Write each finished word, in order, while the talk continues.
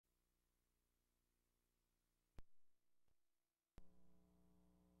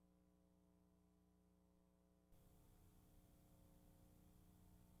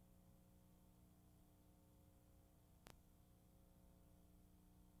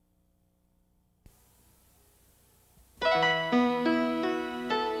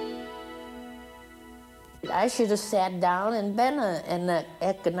I should have sat down and been an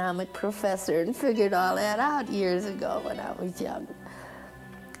economic professor and figured all that out years ago when I was young.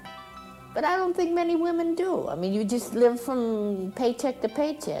 But I don't think many women do. I mean, you just live from paycheck to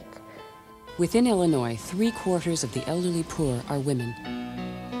paycheck. Within Illinois, 3/4 of the elderly poor are women.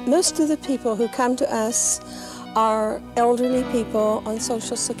 Most of the people who come to us are elderly people on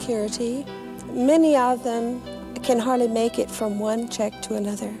Social Security. Many of them can hardly make it from one check to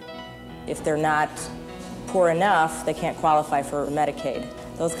another. If they're not poor enough, they can't qualify for Medicaid.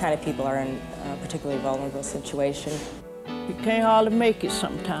 Those kind of people are in a particularly vulnerable situation. You can't hardly make it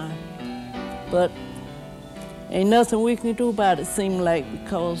sometimes, but ain't nothing we can do about it, seem like,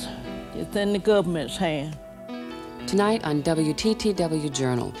 because it's in the government's hand. Tonight on WTTW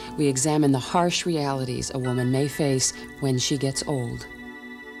Journal, we examine the harsh realities a woman may face when she gets old.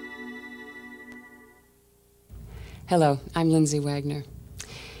 Hello, I'm Lindsay Wagner.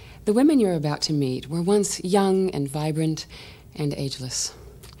 The women you're about to meet were once young and vibrant and ageless.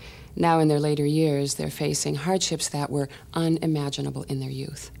 Now in their later years, they're facing hardships that were unimaginable in their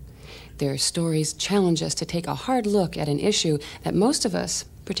youth. Their stories challenge us to take a hard look at an issue that most of us,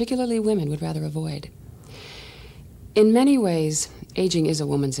 particularly women, would rather avoid. In many ways, aging is a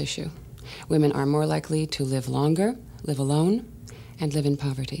woman's issue. Women are more likely to live longer, live alone, and live in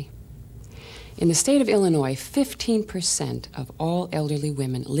poverty. In the state of Illinois, 15% of all elderly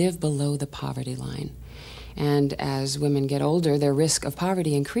women live below the poverty line. And as women get older, their risk of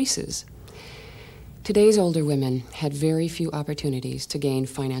poverty increases. Today's older women had very few opportunities to gain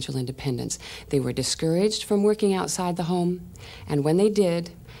financial independence. They were discouraged from working outside the home, and when they did,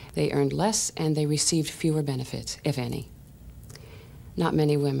 they earned less and they received fewer benefits, if any. Not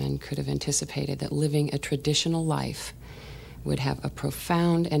many women could have anticipated that living a traditional life would have a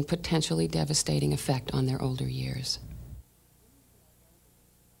profound and potentially devastating effect on their older years.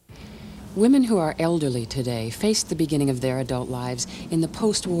 Women who are elderly today faced the beginning of their adult lives in the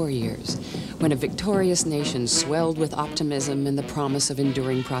post-war years, when a victorious nation swelled with optimism and the promise of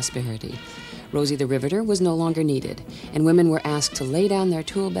enduring prosperity. Rosie the Riveter was no longer needed, and women were asked to lay down their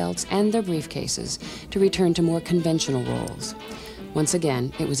tool belts and their briefcases to return to more conventional roles. Once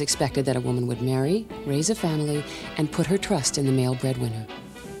again, it was expected that a woman would marry, raise a family, and put her trust in the male breadwinner.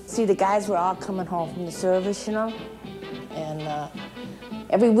 See, the guys were all coming home from the service, you know, and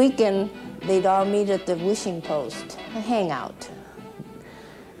every weekend they'd all meet at the wishing post, a hangout.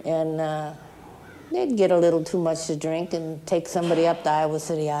 And they'd get a little too much to drink and take somebody up to Iowa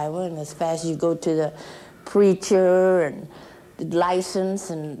City, Iowa, and as fast as you go to the preacher and the license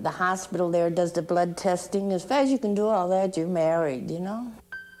and the hospital there does the blood testing, as fast as you can do all that, you're married, you know?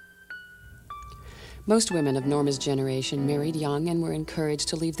 Most women of Norma's generation married young and were encouraged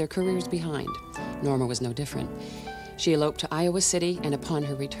to leave their careers behind. Norma was no different. She eloped to Iowa City and upon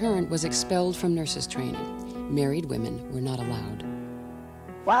her return was expelled from nurses' training. Married women were not allowed.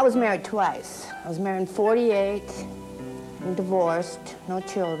 Well, I was married twice. I was married in 48 and divorced, no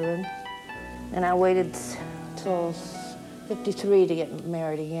children. And I waited till 53 to get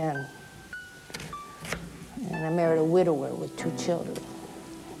married again. And I married a widower with 2 children,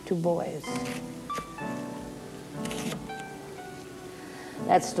 2 boys.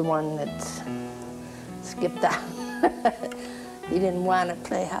 That's the one that skipped out. He didn't want to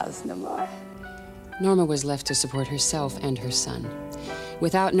play house no more. Norma was left to support herself and her son.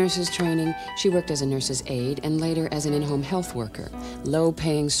 Without nurses' training, she worked as a nurse's aide and later as an in-home health worker,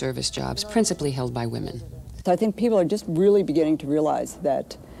 low-paying service jobs principally held by women. So I think people are just really beginning to realize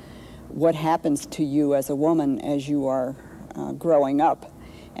that what happens to you as a woman as you are growing up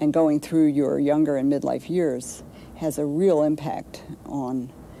and going through your younger and midlife years has a real impact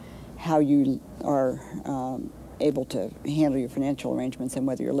on how you are able to handle your financial arrangements and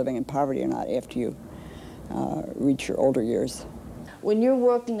whether you're living in poverty or not after you reach your older years. When you're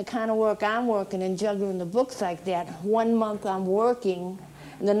working the kind of work I'm working and juggling the books like that, 1 month I'm working,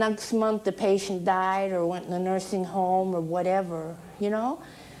 and the next month the patient died or went in a nursing home or whatever, you know?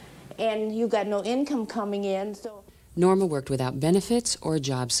 And you got no income coming in, so... Norma worked without benefits or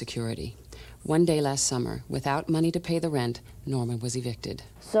job security. One day last summer, without money to pay the rent, Norma was evicted.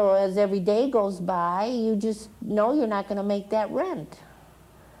 So as every day goes by, you just know you're not going to make that rent.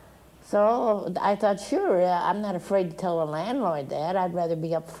 So I thought, sure, I'm not afraid to tell a landlord that. I'd rather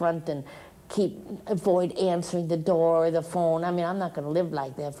be up front and avoid answering the door or the phone. I mean, I'm not going to live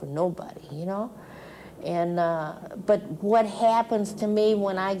like that for nobody, you know? And, but what happens to me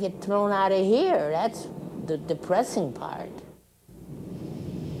when I get thrown out of here? That's the depressing part.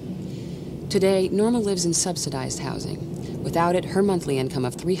 Today, Norma lives in subsidized housing. Without it, her monthly income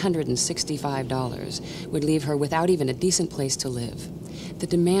of $365 would leave her without even a decent place to live. the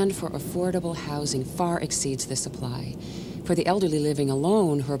demand for affordable housing far exceeds the supply. For the elderly living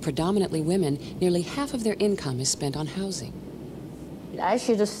alone, who are predominantly women, nearly half of their income is spent on housing. I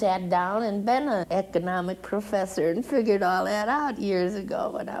should have sat down and been an economic professor and figured all that out years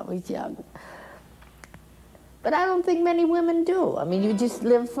ago when I was young. But I don't think many women do. I mean, you just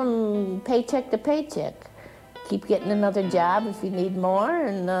live from paycheck to paycheck. Keep getting another job if you need more,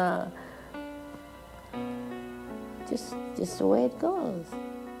 and just the way it goes.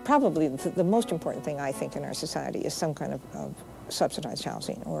 Probably the most important thing, I think, in our society is some kind of subsidized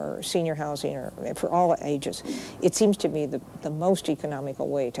housing or senior housing or for all ages. It seems to me the most economical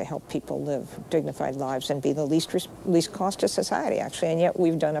way to help people live dignified lives and be the least cost to society, actually, and yet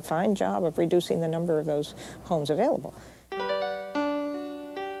we've done a fine job of reducing the number of those homes available.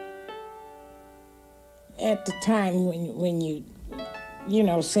 At the time when you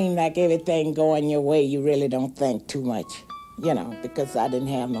know, seem like everything going your way, you really don't think too much, you know, because I didn't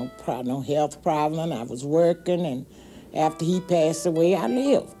have no health problem. I was working, and after he passed away, I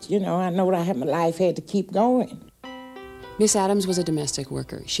lived. You know, I know that my life had to keep going. Miss Adams was a domestic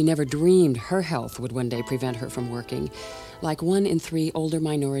worker. She never dreamed her health would one day prevent her from working. Like 1 in 3 older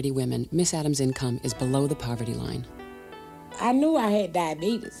minority women, Miss Adams' income is below the poverty line. I knew I had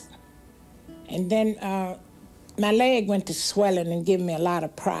diabetes. And then my leg went to swelling and giving me a lot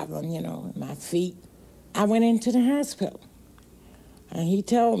of problem, you know, in my feet. I went into the hospital. And he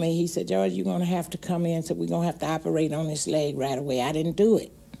told me, he said, George, you're going to have to come in, so we're going to have to operate on this leg right away. I didn't do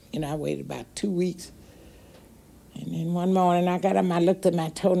it. You know, I waited about 2 weeks. And then one morning I got up, I looked at my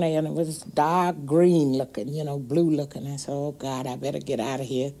toenail, and it was dark green looking, you know, blue looking. I said, oh, God, I better get out of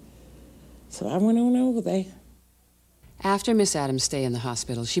here. So I went on over there. After Miss Adams' stay in the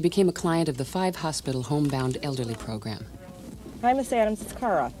hospital, she became a client of the 5-hospital homebound elderly program. Hi, Miss Adams, it's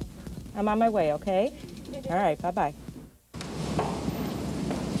Cara. I'm on my way, okay? All right, bye-bye.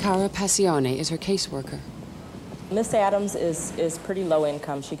 Cara Passione is her caseworker. Miss Adams is pretty low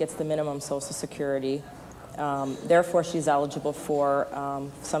income. She gets the minimum Social Security. Therefore, she's eligible for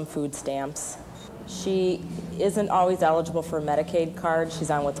some food stamps. She isn't always eligible for a Medicaid card. She's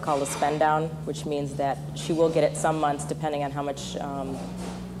on what's called a spend down, which means that she will get it some months depending on how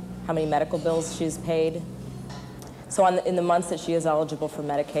many medical bills she's paid. So in the months that she is eligible for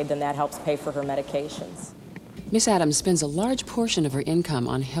Medicaid, then that helps pay for her medications. Miss Adams spends a large portion of her income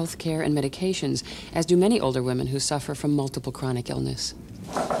on health care and medications, as do many older women who suffer from multiple chronic illness.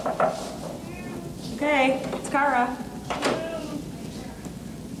 Okay, it's Cara.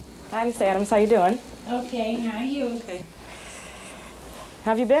 Hi, Miss Adams. How you doing? Okay, how are you? Okay.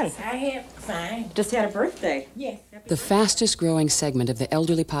 How have you been? I am fine. Just had a birthday. Yes. The fastest growing segment of the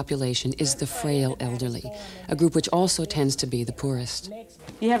elderly population is the frail elderly, a group which also tends to be the poorest.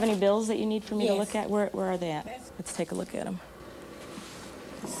 Do you have any bills that you need for me to Yes. look at? Where are they at? Let's take a look at them.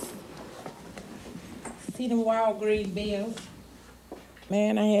 See them Walgreens bills?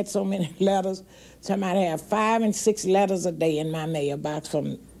 Man, I had so many letters. Somebody have 5 and 6 letters a day in my mailbox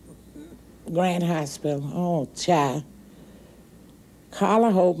from Grand Hospital. Oh, child.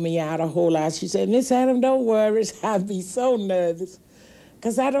 Carla helped me out a whole lot. She said, Miss Adams, don't worry. I'd be so nervous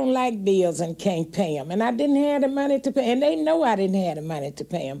because I don't like bills and can't pay them. And I didn't have the money to pay. And they know I didn't have the money to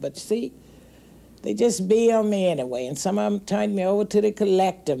pay them. But see, they just bill me anyway. And some of them turned me over to the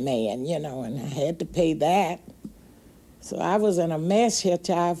collector man, you know, and I had to pay that. So I was in a mess here,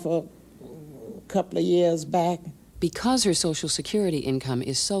 child, for a couple of years back. Because her Social Security income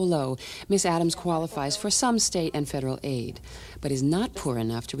is so low, Miss Adams qualifies for some state and federal aid, but is not poor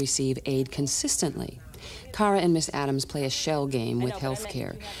enough to receive aid consistently. Cara and Miss Adams play a shell game with health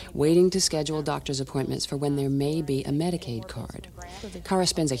care, waiting to schedule doctor's appointments for when there may be a Medicaid card. Cara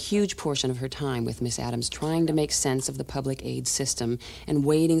spends a huge portion of her time with Miss Adams trying to make sense of the public aid system and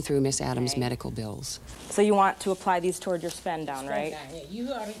wading through Miss Adams' medical bills. So you want to apply these toward your spend down, right?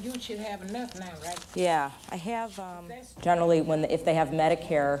 You should have enough now, right? Yeah, I have. Generally, if they have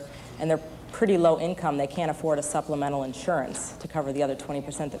Medicare and they're pretty low income, they can't afford a supplemental insurance to cover the other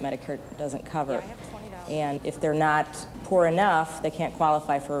 20% that Medicare doesn't cover. And if they're not poor enough, they can't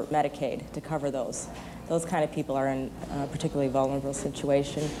qualify for Medicaid to cover those. Those kind of people are in a particularly vulnerable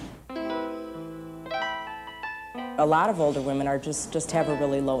situation. A lot of older women are just have a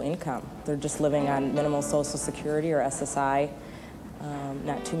really low income. They're just living on minimal Social Security or SSI.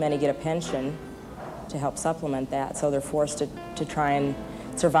 Not too many get a pension to help supplement that, so they're forced to try and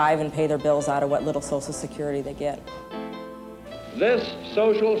survive and pay their bills out of what little Social Security they get. This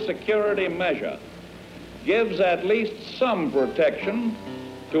Social Security measure gives at least some protection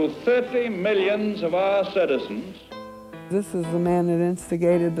to 30 million of our citizens. This is the man that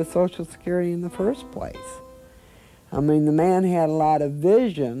instigated the Social Security in the first place. I mean, the man had a lot of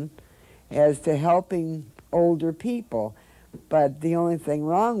vision as to helping older people, but the only thing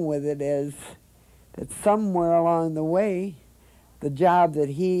wrong with it is that somewhere along the way, the job that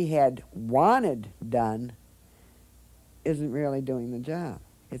he had wanted done isn't really doing the job.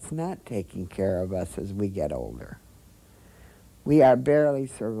 It's not taking care of us as we get older. We are barely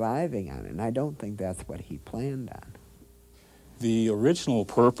surviving on it, and I don't think that's what he planned on. The original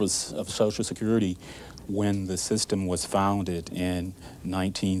purpose of Social Security when the system was founded in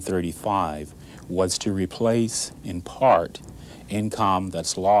 1935 was to replace, in part, income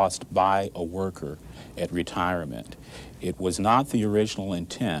that's lost by a worker at retirement. It was not the original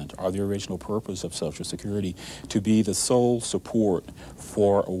intent or the original purpose of Social Security to be the sole support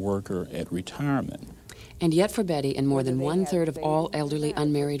for a worker at retirement. And yet for Betty and more than 1/3 of all elderly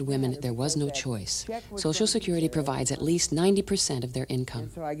unmarried women, there was no choice. Social Security provides at least 90% of their income.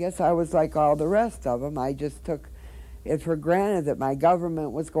 And so I guess I was like all the rest of them. I just took it for granted that my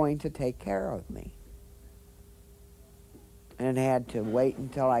government was going to take care of me. And had to wait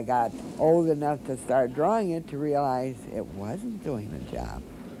until I got old enough to start drawing it to realize it wasn't doing the job.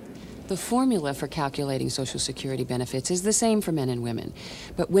 The formula for calculating Social Security benefits is the same for men and women,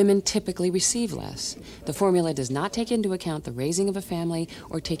 but women typically receive less. The formula does not take into account the raising of a family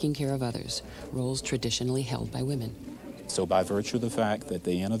or taking care of others, roles traditionally held by women. So by virtue of the fact that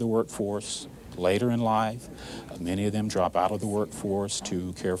they enter the workforce later in life, many of them drop out of the workforce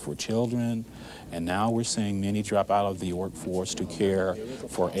to care for children, and now we're seeing many drop out of the workforce to care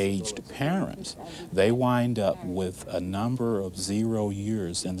for aged parents. They wind up with a number of 0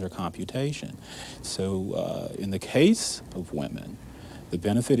 years in their computation. So in the case of women, the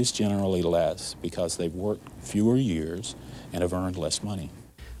benefit is generally less because they've worked fewer years and have earned less money.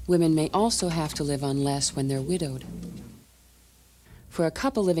 Women may also have to live on less when they're widowed. For a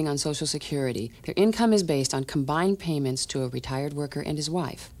couple living on Social Security, their income is based on combined payments to a retired worker and his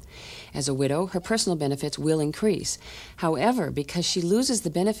wife. As a widow, her personal benefits will increase. However, because she loses the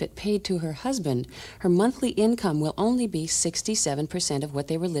benefit paid to her husband, her monthly income will only be 67% of what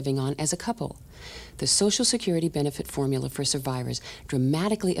they were living on as a couple. The Social Security benefit formula for survivors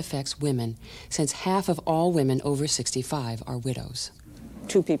dramatically affects women, since half of all women over 65 are widows.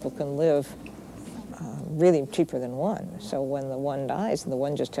 Two people can live really cheaper than one. So when the one dies, the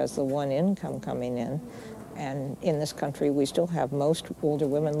one just has the one income coming in. And in this country, we still have most older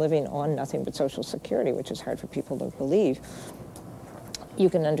women living on nothing but Social Security, which is hard for people to believe. You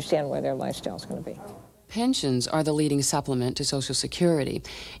can understand where their lifestyle is going to be. Pensions are the leading supplement to Social Security,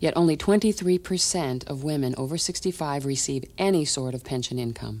 yet only 23% of women over 65 receive any sort of pension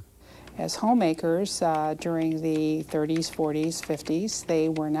income. As homemakers during the 30s, 40s, 50s, they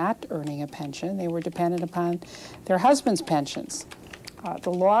were not earning a pension. They were dependent upon their husband's pensions.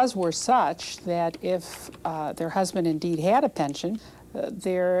 The laws were such that if their husband indeed had a pension,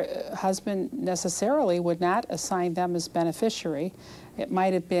 their husband necessarily would not assign them as beneficiary. It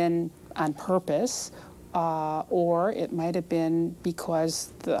might have been on purpose, or it might have been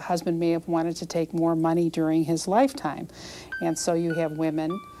because the husband may have wanted to take more money during his lifetime. And so you have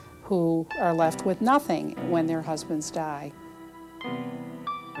women who are left with nothing when their husbands die.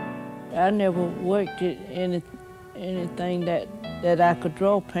 I never worked at anything that I could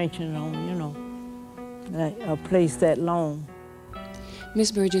draw pension on, you know, like a place that long.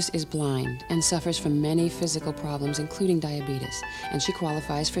 Miss Burgess is blind and suffers from many physical problems, including diabetes, and she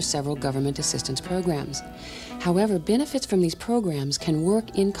qualifies for several government assistance programs. However, benefits from these programs can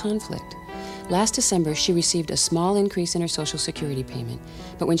work in conflict. Last December, she received a small increase in her Social Security payment,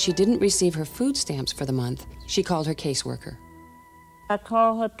 but when she didn't receive her food stamps for the month, she called her caseworker. I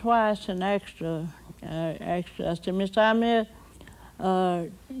called her twice and asked her, I said, Miss Ahmed, I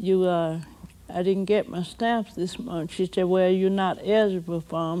didn't get my stamps this month. She said, well, you're not eligible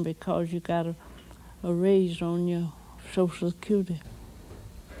for them because you got a raise on your Social Security.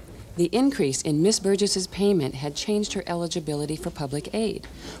 The increase in Miss Burgess's payment had changed her eligibility for public aid.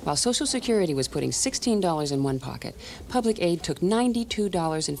 While Social Security was putting $16 in one pocket, public aid took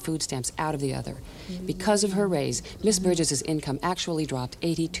 $92 in food stamps out of the other. Because of her raise, Miss Burgess's income actually dropped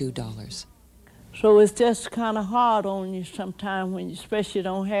 $82. So it's just kind of hard on you sometimes when you especially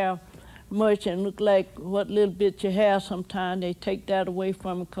don't have much and look like what little bit you have sometimes, they take that away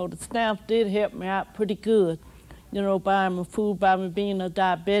from me because the stamps did help me out pretty good. You know, buying my food, by me being a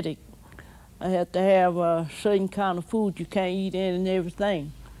diabetic. I had to have a certain kind of food you can't eat in and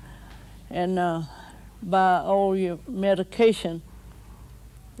everything. And buy all your medication,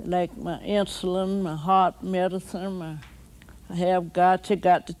 like my insulin, my heart medicine, I got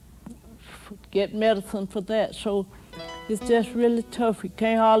to get medicine for that. So it's just really tough. You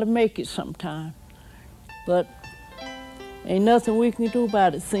can't hardly make it sometimes. But ain't nothing we can do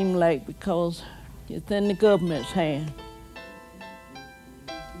about it, seem like, because it's in the government's hand.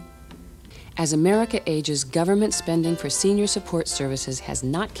 As America ages, government spending for senior support services has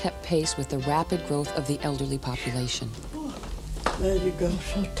not kept pace with the rapid growth of the elderly population. There you go,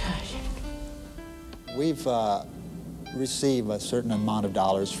 so tired. We've received a certain amount of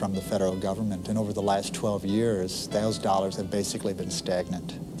dollars from the federal government, and over the last 12 years, those dollars have basically been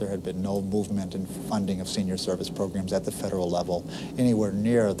stagnant. There had been no movement in funding of senior service programs at the federal level, anywhere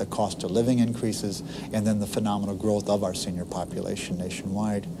near the cost of living increases and then the phenomenal growth of our senior population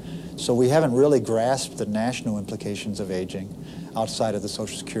nationwide. So we haven't really grasped the national implications of aging outside of the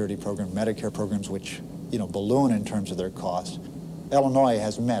Social Security program, Medicare programs, which, you know, balloon in terms of their cost. Illinois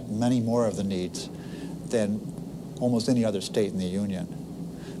has met many more of the needs than almost any other state in the union.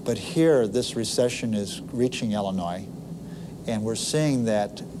 But here, this recession is reaching Illinois, and we're seeing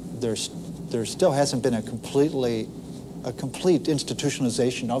that there still hasn't been a complete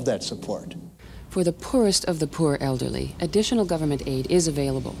institutionalization of that support. For the poorest of the poor elderly, additional government aid is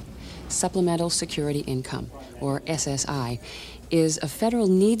available. Supplemental Security Income, or SSI, is a federal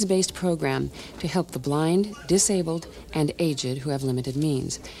needs-based program to help the blind, disabled, and aged who have limited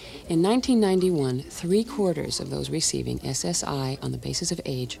means. In 1991, 3/4 of those receiving SSI on the basis of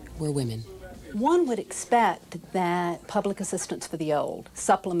age were women. One would expect that public assistance for the old,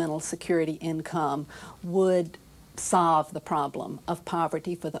 supplemental security income, would solve the problem of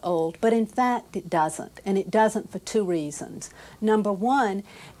poverty for the old, but in fact it doesn't, and it doesn't for two reasons. Number one,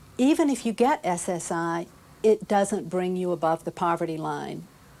 even if you get SSI, it doesn't bring you above the poverty line.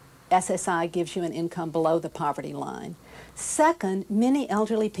 SSI gives you an income below the poverty line. Second, many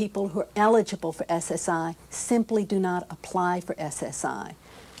elderly people who are eligible for SSI simply do not apply for SSI.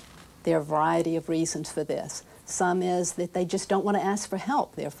 There are a variety of reasons for this. Some is that they just don't want to ask for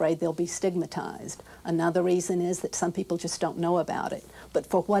help. They're afraid they'll be stigmatized. Another reason is that some people just don't know about it. But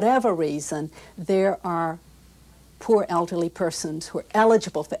for whatever reason, there are poor elderly persons who are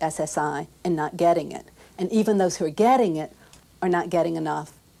eligible for SSI and not getting it. And even those who are getting it are not getting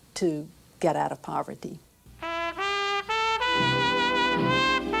enough to get out of poverty.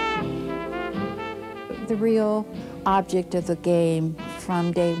 The real object of the game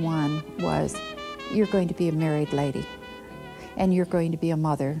from day one was, you're going to be a married lady, and you're going to be a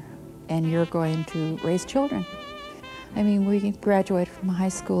mother, and you're going to raise children. I mean, we graduated from high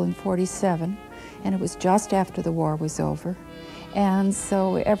school in '47, and it was just after the war was over. And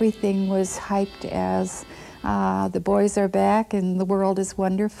so everything was hyped as the boys are back and the world is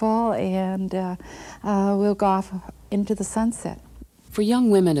wonderful, and we'll go off into the sunset. For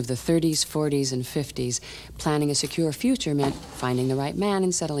young women of the 30s, 40s, and 50s, planning a secure future meant finding the right man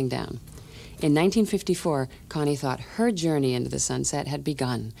and settling down. In 1954, Connie thought her journey into the sunset had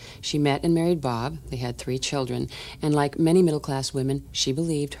begun. She met and married Bob. They had 3 children, and like many middle-class women, she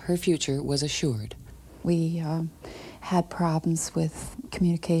believed her future was assured. We had problems with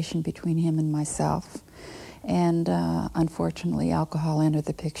communication between him and myself, and unfortunately alcohol entered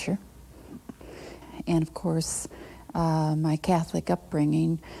the picture. And of course, my Catholic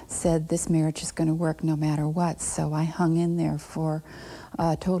upbringing said this marriage is going to work no matter what, so I hung in there for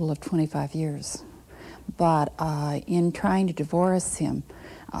a total of 25 years. But in trying to divorce him,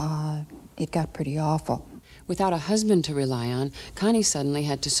 it got pretty awful. Without a husband to rely on, Connie suddenly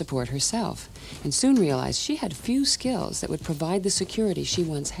had to support herself, and soon realized she had few skills that would provide the security she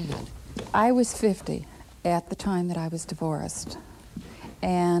once had. I was 50 at the time that I was divorced.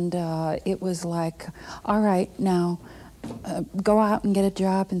 And it was like, all right, now go out and get a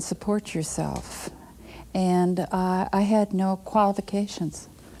job and support yourself. And I had no qualifications.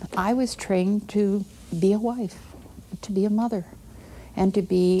 I was trained to be a wife, to be a mother, and to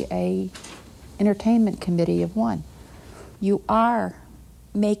be a entertainment committee of one. You are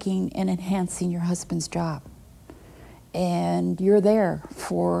making and enhancing your husband's job. And you're there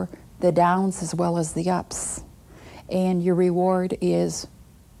for the downs as well as the ups. And your reward is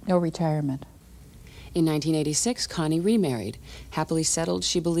no retirement. In 1986, Connie remarried. Happily settled,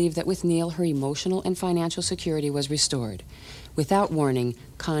 she believed that with Neil, her emotional and financial security was restored. Without warning,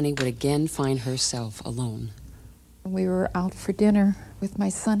 Connie would again find herself alone. We were out for dinner with my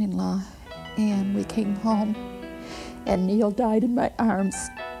son-in-law, and we came home, and Neil died in my arms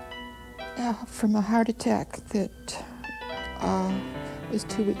from a heart attack that was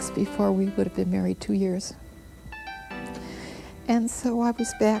 2 weeks before we would have been married 2 years. And so I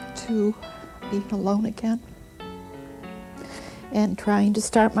was back to being alone again and trying to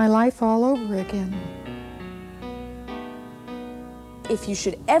start my life all over again. if you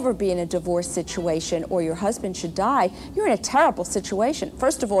should ever be in a divorce situation or your husband should die, you're in a terrible situation.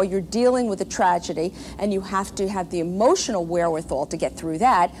 First of all, you're dealing with a tragedy and you have to have the emotional wherewithal to get through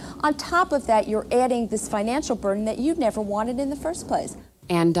that. On top of that, you're adding this financial burden that you never wanted in the first place.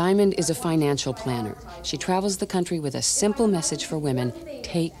 Ann Diamond is a financial planner. She travels the country with a simple message for women: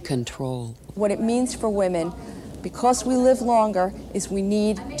 take control. What it means for women, because we live longer, is we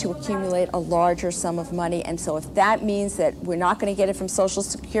need to accumulate a larger sum of money. And so if that means that we're not going to get it from Social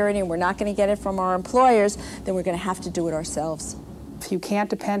Security and we're not going to get it from our employers, then we're going to have to do it ourselves. If you can't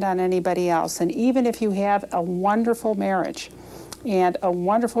depend on anybody else, and even if you have a wonderful marriage and a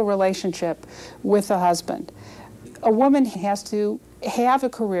wonderful relationship with a husband, a woman has to have a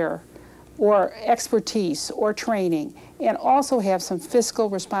career or expertise or training and also have some fiscal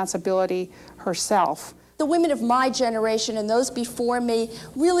responsibility herself. The women of my generation and those before me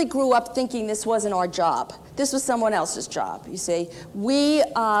really grew up thinking this wasn't our job. This was someone else's job, you see. We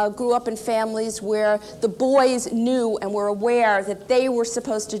grew up in families where the boys knew and were aware that they were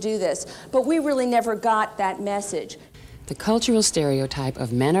supposed to do this, but we really never got that message. The cultural stereotype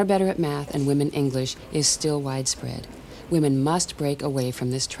of men are better at math and women English is still widespread. Women must break away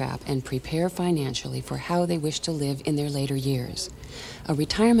from this trap and prepare financially for how they wish to live in their later years. A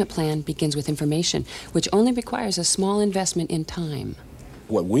retirement plan begins with information, which only requires a small investment in time.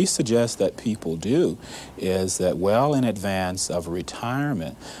 What we suggest that people do is that well in advance of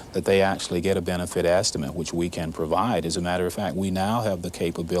retirement that they actually get a benefit estimate, which we can provide. As a matter of fact, we now have the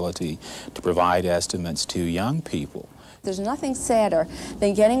capability to provide estimates to young people. There's nothing sadder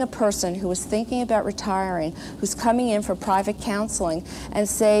than getting a person who is thinking about retiring, who's coming in for private counseling and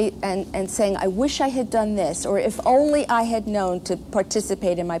saying, I wish I had done this, or if only I had known to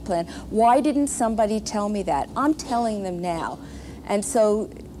participate in my plan. Why didn't somebody tell me that? I'm telling them now. And so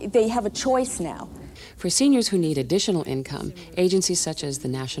they have a choice now. For seniors who need additional income, agencies such as the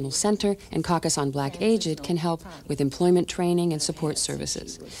National Center and Caucus on Black Aged can help with employment training and support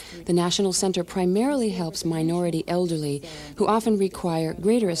services. The National Center primarily helps minority elderly who often require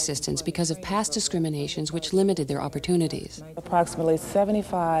greater assistance because of past discriminations which limited their opportunities. Approximately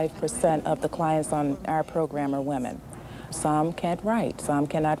 75% of the clients on our program are women. Some can't write, some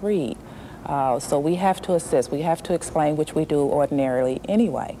cannot read. So we have to assist, we have to explain, which we do ordinarily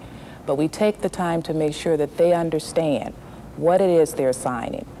anyway. But we take the time to make sure that they understand what it is they're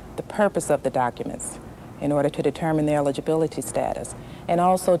signing, the purpose of the documents, in order to determine their eligibility status, and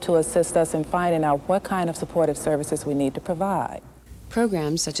also to assist us in finding out what kind of supportive services we need to provide.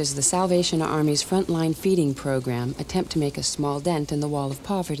 Programs such as the Salvation Army's Frontline Feeding Program attempt to make a small dent in the wall of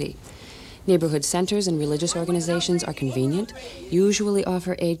poverty. Neighborhood centers and religious organizations are convenient, usually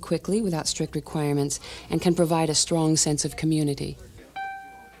offer aid quickly without strict requirements, and can provide a strong sense of community.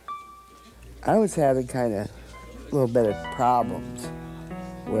 I was having kind of a little bit of problems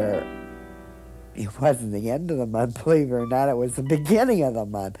where it wasn't the end of the month, believe it or not, it was the beginning of the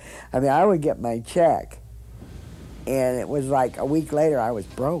month. I mean, I would get my check, and it was like a week later I was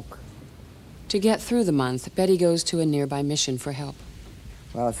broke. To get through the month, Betty goes to a nearby mission for help.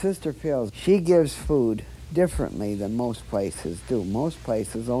 Well, Sister Phil, she gives food differently than most places do. Most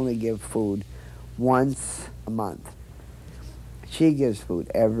places only give food once a month. She gives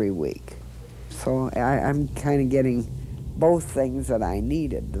food every week. So I'm kind of getting both things that I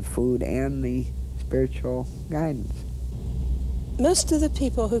needed, the food and the spiritual guidance. Most of the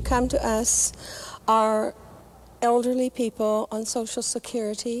people who come to us are elderly people on Social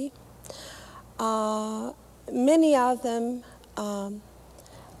Security. Many of them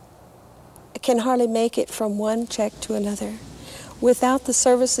can hardly make it from one check to another. Without the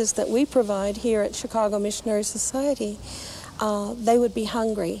services that we provide here at Chicago Missionary Society, they would be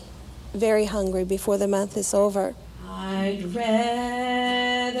hungry, very hungry before the month is over. I'd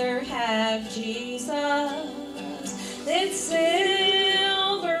rather have Jesus than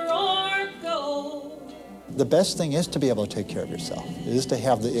silver or gold. The best thing is to be able to take care of yourself, is to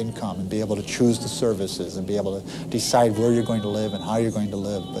have the income and be able to choose the services and be able to decide where you're going to live and how you're going to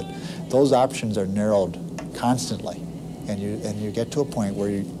live. But those options are narrowed constantly. And you get to a point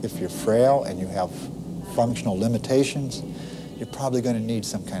where if you're frail and you have functional limitations, you're probably going to need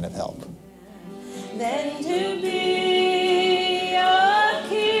some kind of help. Than to be a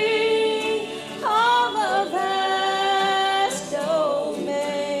king of a vast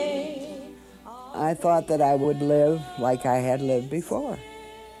domain. I thought that I would live like I had lived before.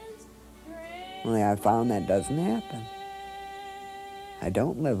 Only I found that doesn't happen. I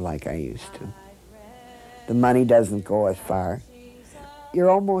don't live like I used to. The money doesn't go as far. You're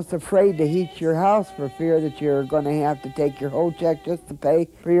almost afraid to heat your house for fear that you're going to have to take your whole check just to pay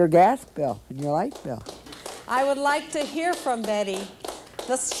for your gas bill and your light bill. I would like to hear from Betty.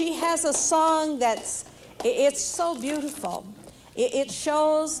 She has a song it's so beautiful. It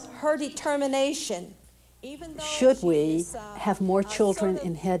shows her determination. Should we have more children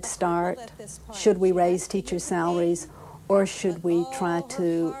in Head Start? Should we raise teachers' salaries? Or should we try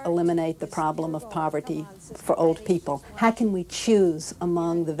to eliminate the problem of poverty for old people? How can we choose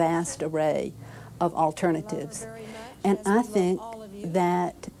among the vast array of alternatives? And I think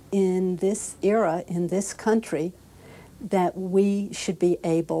that in this era, in this country, that we should be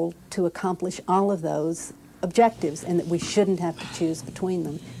able to accomplish all of those objectives and that we shouldn't have to choose between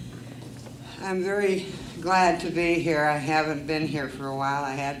them. I'm very glad to be here. I haven't been here for a while.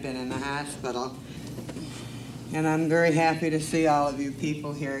 I had been in the hospital. And I'm very happy to see all of you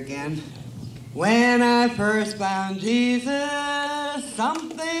people here again. When I first found Jesus,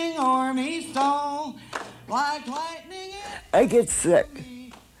 something o'er me stole, like lightning. I get sick.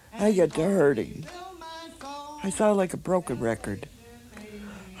 I get to hurting. I sound like a broken record.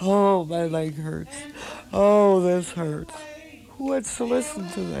 Oh, my leg hurts. Oh, this hurts. Who wants to listen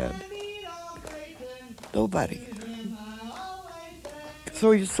to that? Nobody.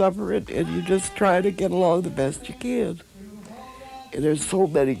 So you suffer it and you just try to get along the best you can. And there's so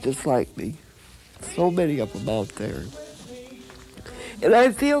many just like me. So many of them out there. And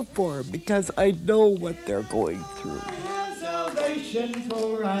I feel for them because I know what they're going through. Salvation,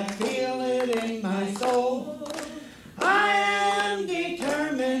 for I feel it in my soul. I am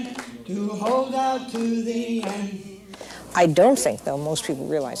determined to hold out to the end. I don't think, though, most people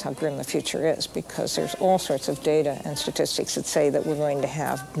realize how grim the future is, because there's all sorts of data and statistics that say that we're going to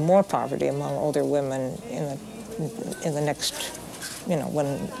have more poverty among older women in the next,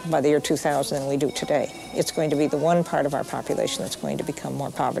 by the year 2000 than we do today. It's going to be the one part of our population that's going to become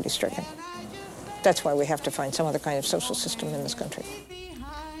more poverty-stricken. That's why we have to find some other kind of social system in this country.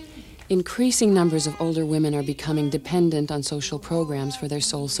 Increasing numbers of older women are becoming dependent on social programs for their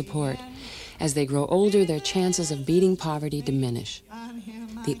sole support. As they grow older, their chances of beating poverty diminish.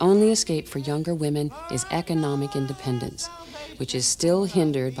 The only escape for younger women is economic independence, which is still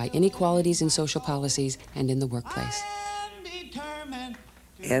hindered by inequalities in social policies and in the workplace.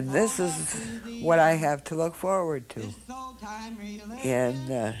 And this is what I have to look forward to.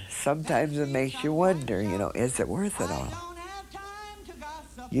 And sometimes it makes you wonder, is it worth it all?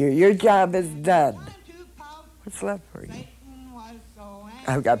 Your job is done. What's left for you?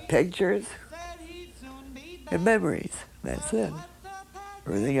 I've got pictures and memories. That's it.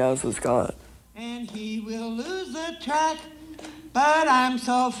 Everything else is gone. And he will lose the track, but I'm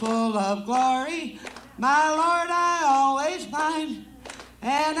so full of glory. My Lord, I always find.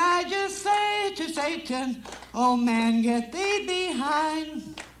 And I just say to Satan, oh man, get thee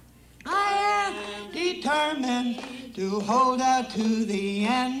behind. I am determined to hold out to the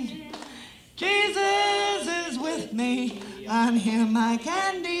end. Jesus is with me, on him I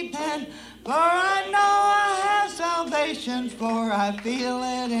can depend. For I know I have salvation, for I feel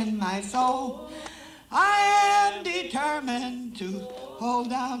it in my soul. I am determined to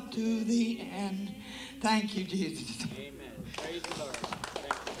hold out to the end. Thank you, Jesus. Amen. Praise the Lord.